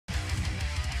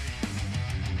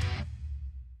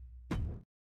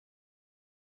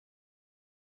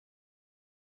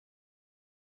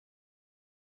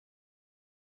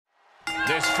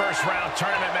This first round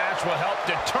tournament match will help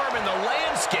determine the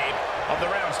landscape of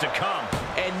the rounds to come.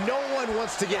 And no one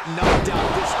wants to get knocked out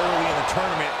this early in the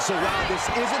tournament, so while this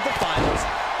isn't the finals,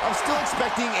 I'm still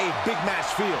expecting a big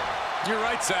match feel. You're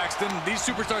right, Saxton. These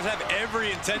superstars have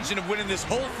every intention of winning this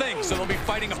whole thing, so they'll be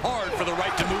fighting hard for the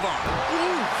right to move on.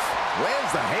 Oof.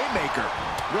 Lands the haymaker.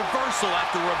 Reversal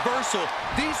after reversal.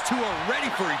 These two are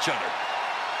ready for each other.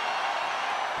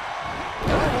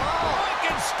 Oh, wow.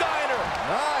 Frankensteiner.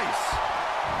 Nice.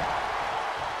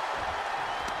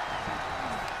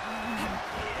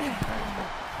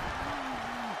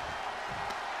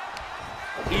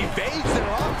 Evades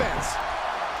their offense.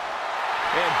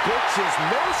 And Butch is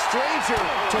no stranger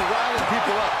to riling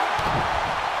people up.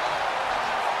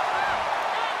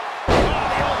 Oh,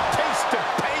 the old taste of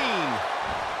pain.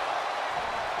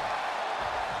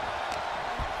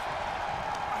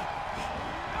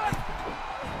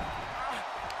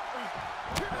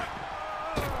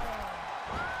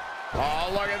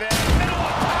 Oh, look at this. Now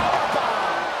a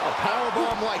powerbomb. A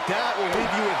powerbomb like that will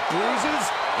leave you with bruises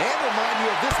and remind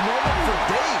you of this moment for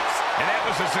days. And that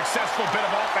was a successful bit of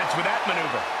offense with that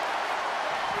maneuver.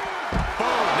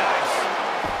 Boom, nice.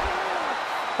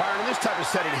 Byron, in this type of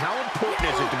setting, how important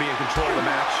is it to be in control of the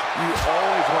match? You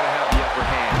always want to have the upper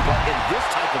hand, but in this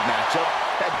type of matchup,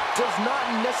 that does not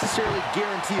necessarily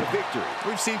guarantee a victory.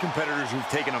 We've seen competitors who've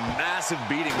taken a massive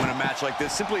beating when a match like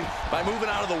this simply by moving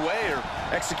out of the way or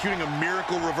executing a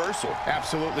miracle reversal.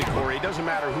 Absolutely, Corey. It doesn't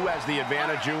matter who has the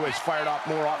advantage, who has fired off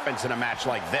more offense in a match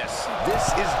like this. This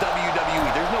is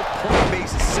WWE. There's no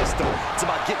point-based system. It's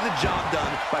about getting the job done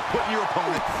by putting your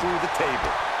opponent through the table.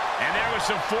 And there was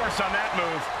some force on that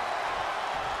move.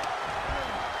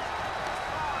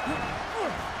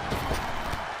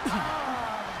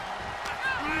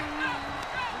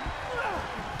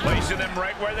 Placing them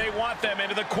right where they want them,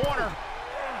 into the corner.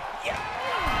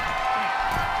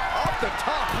 Off the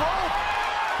top rope.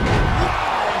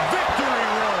 Wow, victory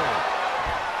roll.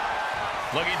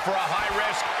 Looking for a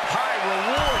high-risk,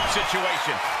 high-reward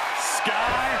situation.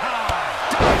 Sky high.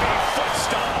 Diving foot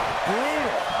stomp.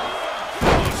 Brutal.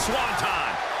 Oh, swanton.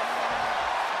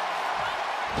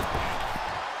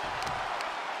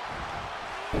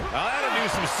 Now that'll do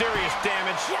some serious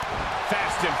damage.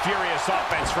 Fast and furious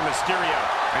offense from Mysterio.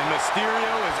 And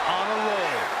Mysterio is on a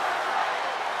roll.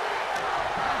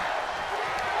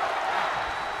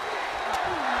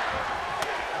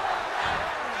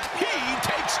 He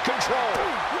takes control.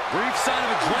 Brief sign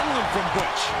of adrenaline from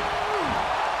Butch.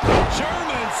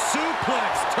 German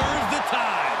suplex turns the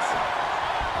tides.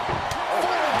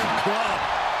 Forearm club.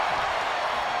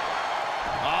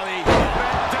 Oh, the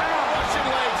down Russian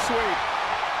leg sweep.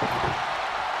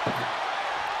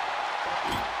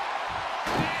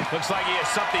 Looks like he has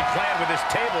something planned with his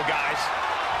table, guys.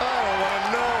 I don't want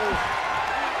to know.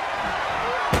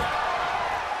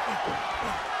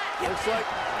 Looks like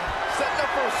setting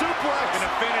up for a suplex. Gonna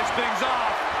finish things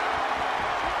off.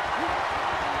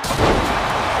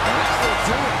 This will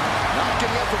do it. Not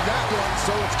getting up from that one,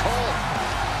 so it's called.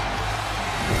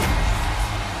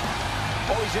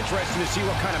 Always interesting to see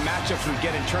what kind of matchups we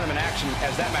get in tournament action,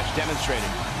 as that match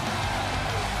demonstrated.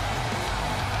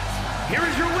 Here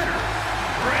is your winner,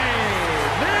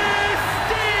 Mysterio!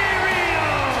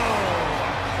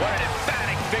 What an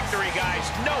emphatic victory, guys.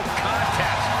 No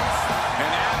contest.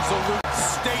 An absolute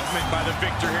statement by the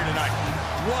victor here tonight.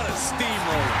 What a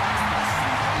steamroller.